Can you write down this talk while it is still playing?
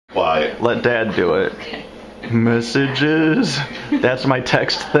Why? Let Dad do it. Okay. Messages. That's my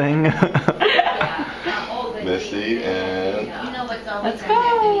text thing. Missy and... Let's go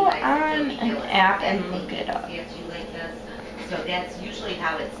on an app and look it up. So that's usually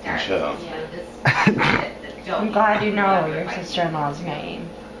how it starts. Michelle. I'm glad you know your sister-in-law's name.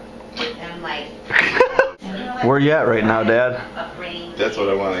 I'm like, Where you at right now, Dad? That's what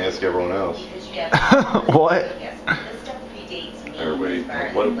I want to ask everyone else. What? Everybody.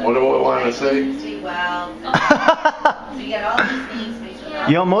 What do I want to say?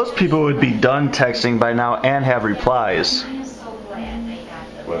 You know, most people would be done texting by now and have replies.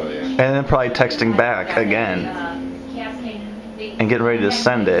 Well, yeah. And then probably texting back again. And getting ready to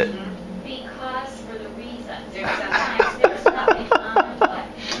send it.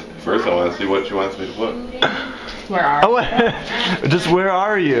 First, I want to see what she wants me to put. Where are Oh, just where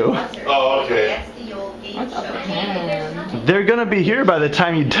are you? Oh, okay. What's up with him? They're gonna be here by the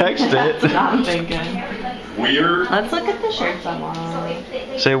time you text That's it. what I'm thinking. Weird. Let's look at the shirts I'm on.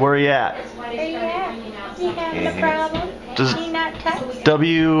 Say where you at. Where you at? You having a problem? Just You not texting?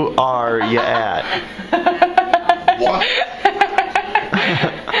 W-R you at. What?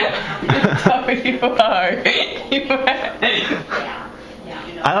 W-R.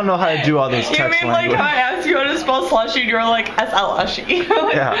 I don't know how to do all those You text mean like language. how I asked you how to spell slushy and you were like S-L-U-S-H-Y?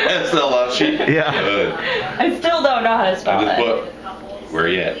 Yeah. S-L-U-S-H-Y? Yeah. Good. I still don't know how to spell I just it. put, where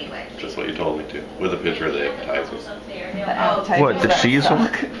you at? Just what you told me to. With a picture of the appetizers. What, the cheese one?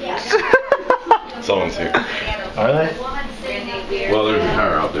 Someone's here. Are they? Well, there's a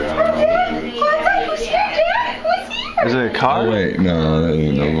car out there. I don't know. Is it a car? Oh, wait. No, that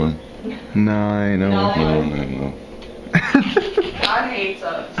ain't no one. No, I know. No.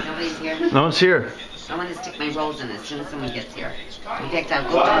 nobody's here. No one's here. I want to stick my rolls in as soon as someone gets here. In fact, I'll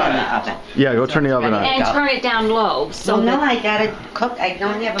go turn on the oven. Yeah, go turn the oven on. And turn it down low. So So no, that, I gotta cook. I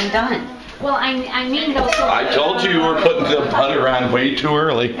don't have them done. well, I mean those. So I told you were putting the butter on way too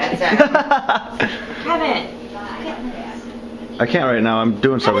early. That's it. Kevin, I can't right now. I'm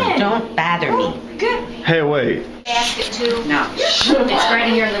doing something. Don't bother me. Hey, wait. basket too. No. It's right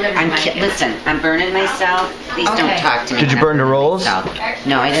in here in the living room. Listen, I'm burning myself. Please don't Okay. talk to me. Did you I'm burn the burning rolls? myself.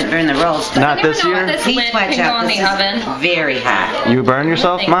 No, I didn't burn the rolls. But Not this year? please watch out. This is very hot. You burn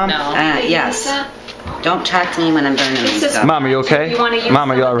yourself, Mom? Yes. Don't talk to me when I'm burning myself. Mom, are you okay?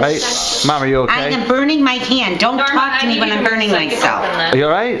 Mom, are you alright? Mom, are you I okay? am burning my hand. Don't talk to me when I'm burning myself. Are you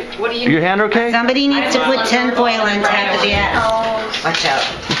alright? Your hand okay? Somebody needs to put tin foil on top of that. Watch out.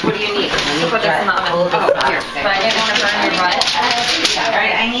 What do you need? Put this in the oven. Oh, here. But I didn't want to burn your butt.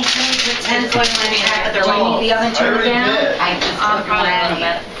 Alright, I need to put tin foil on top of the Do I roll. need the oven turned down? I just Probably a little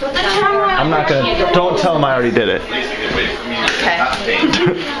bit. Put the I'm not gonna. Don't tell him I already did it. Okay.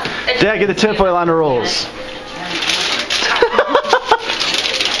 Dad, get the tinfoil on the rolls.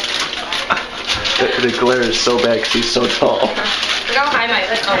 The glare is so bad because he's so tall. Look how high my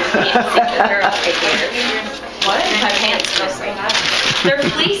pants are. What? My pants are so high. They're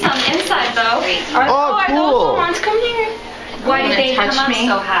fleece on the inside though. Are cool. those the ones? Come here. Why did they come up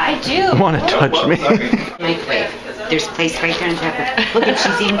so high? I do. Want to touch me? Microwave. There's place right there on top of it. Look at,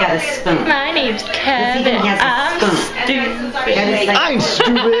 she's even got a spoon. My name's Kevin. Even has a spoon. That is like, I'm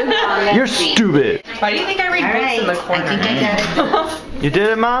stupid. You're stupid. Why do you think I read books in the I corner? think I got it done. You did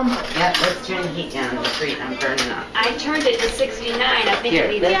it, Mom? Yep, let's turn the heat down. I'm burning up. I turned it to 69. I think Here, it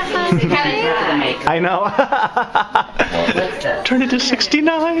needs let's see. to be I know. What's this? Turn it to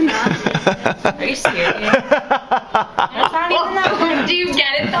 69. Are you serious? That's not even that one. Do you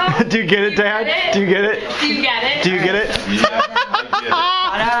get it though? Do you get it, Dad? Do you get it? Do you get it? Do you get it?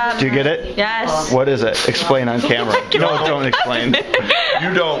 Do you get it? Yes. What is it? Explain on camera. No, don't explain.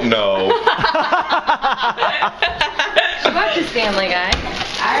 You don't know. She watches Family Guy.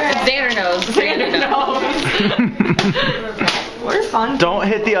 Xander knows. Xander knows. We're fun. Don't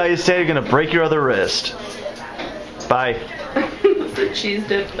hit the ice, Dad. You're gonna break your other wrist. Bye. Cheese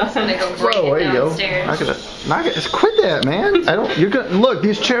dip. Gonna go break Whoa, it there you go. downstairs. Knock it. Just quit that, man. You're gonna look.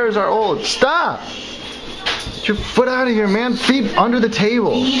 These chairs are old. Stop. Get your foot out of here, man. Feet under the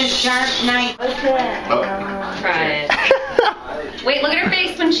table. You need a sharp knife. Try it. Wait, look at her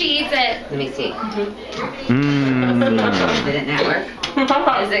face when she eats it. Let me see. Mmm. Did it not work?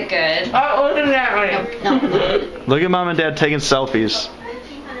 Is it good? Oh, look at that way. No. Look at Mom and Dad taking selfies.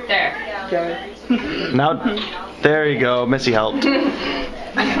 There. Now, there you go. Missy helped. You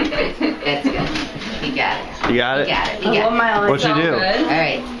That's good. You got it. got You it? got it. You got it. What'd you do? All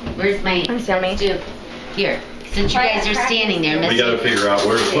right. Where's my yummy. stew? Here. Since you guys are standing there, We Missy. gotta figure out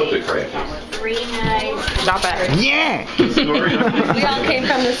where to put the crayfish. 3 nights. Not better. Yeah. We all came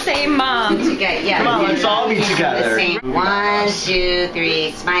from the same mom. Okay, yeah. Come on, let's all be The together. same. 1, 2,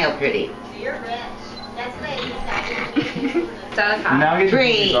 3. Smile pretty. Now get your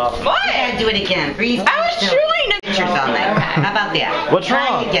Breathe. shoes off. What? Gotta do it again. Breathe. I was chewing it. Pictures all night. How about that? What's Try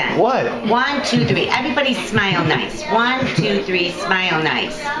wrong? it again. What? 1, 2, 3. Everybody smile nice. 1, 2, 3. Smile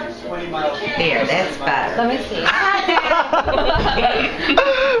nice. There, that's better. Let me see. Now,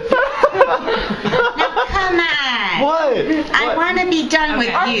 come on. What? I want to be done with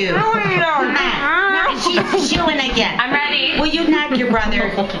you. Come on. Now, she's chewing again. I'm ready. Will you knock your brother?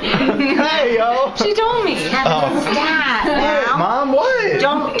 Hey, yo. She told me. Stop What? now. Mom, what?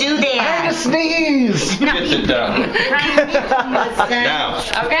 Don't do I had that. to sneeze. No. Get it down. Now.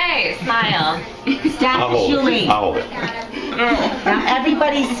 Okay, smile. Stop I'll hold chewing. it. I'll hold it. Now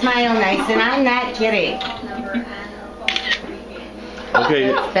everybody smile nice, and I'm not kidding.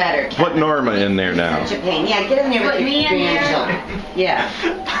 Okay, That's better. put Norma in there now. Japan. Yeah, get in there with Put your me in there? grandchildren. Yeah.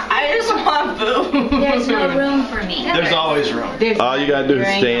 I just want food. There's no room for me. There's always room. There's All you gotta do is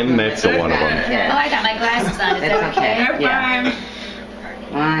stand next to one of them. Oh, Yeah. I got my glasses on. Is That's that okay? okay. Yeah.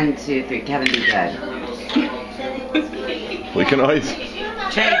 1, 2, 3. Kevin, be good. We can always.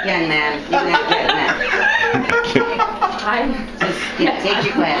 Try again, man. You're not getting that. Just take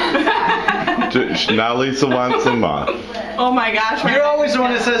your glasses. Now Lisa wants them off. Oh my gosh. You're always the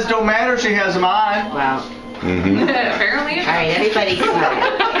one that says don't matter if she has them on. Well, Mm-hmm. Apparently. all right, everybody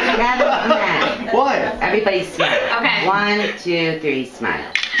smile. Kevin, come on. What? Everybody smile. Okay. 1, 2, 3.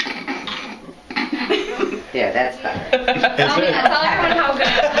 Smile. There, that's better. Tell everyone how good.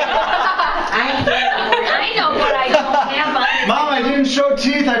 I I know what I don't have on. Mom, I didn't show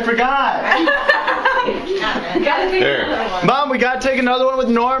teeth. I forgot. There. Mom, we gotta take another one with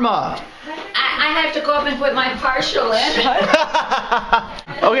Norma. I have to go up and put my partial in.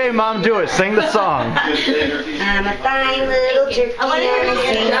 Okay, Mom, do it. Sing the song. I'm a fine little turkey and I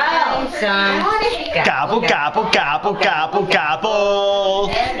sing a fine song. Gobble, gobble, gobble, gobble, gobble.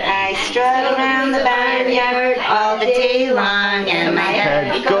 I strut around the barnyard all the day long and my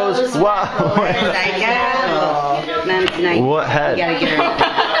head goes wow as I go. Mom, tonight, What head? you gotta get her.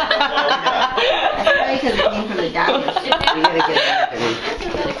 That's probably because it came from the doctor. We gotta get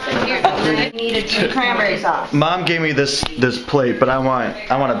her. Needed two cranberry sauce. Mom gave me this plate, but I want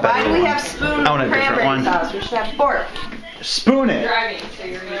a better Why do we one. have spoon I want a different cranberry one. sauce? We should have fork. Spoon it.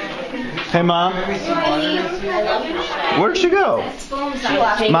 Hey, Mom. Where'd she go?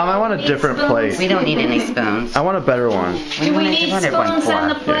 Mom, I want a different plate. We don't need any spoons. I want a better one. Do we need spoons on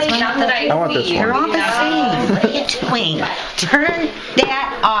the plate? Not that I want this see. one. You're all the same. What are you doing? Turn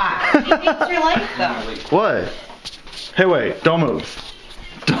that off. It's your life though. What? Hey, wait. Don't move.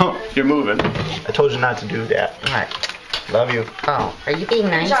 Don't. You're moving. I told you not to do that. What? Love you. Oh, are you being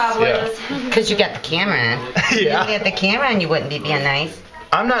nice? Good job, Yeah. Liz. Because you got the camera on. If you Yeah. had the camera on, you wouldn't be being nice.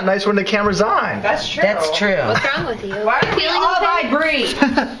 I'm not nice when the camera's on. That's true. That's true. What's wrong with you? Why are we all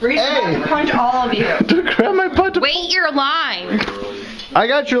vibrate? Bree's Hey. gonna punch all of you. Grab my butt. Wait your line. I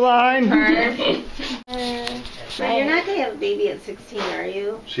got your line. You're not gonna have a baby at 16, are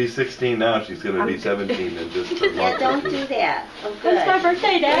you? She's 16 now. She's gonna be 17 in just a Yeah, month. don't do that. Oh, good. It's my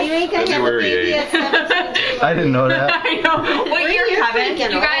birthday, You Dad. ain't gonna have a February baby 8th. at 17. I didn't know that. I know. What year, You're Kevin?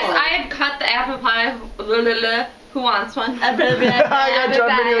 freaking You guys, old. I had cut the apple pie. Who wants one? I got you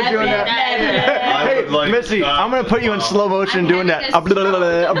on video doing that. I Hey, would like Missy, to I'm gonna put you in slow motion doing that.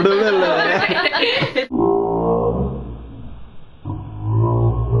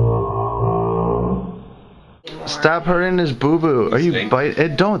 Stop hurting his boo boo. Are you bite?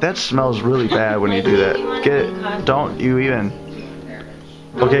 It don't. That smells really bad when you do that. Get it? Don't you even?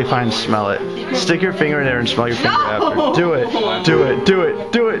 Okay, fine. Smell it. Stick your finger in there and smell your finger after. Do it. Do it. Do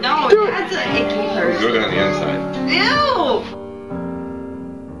it. Do it. No, Do it. that's an icky person. Good on the inside. Ew!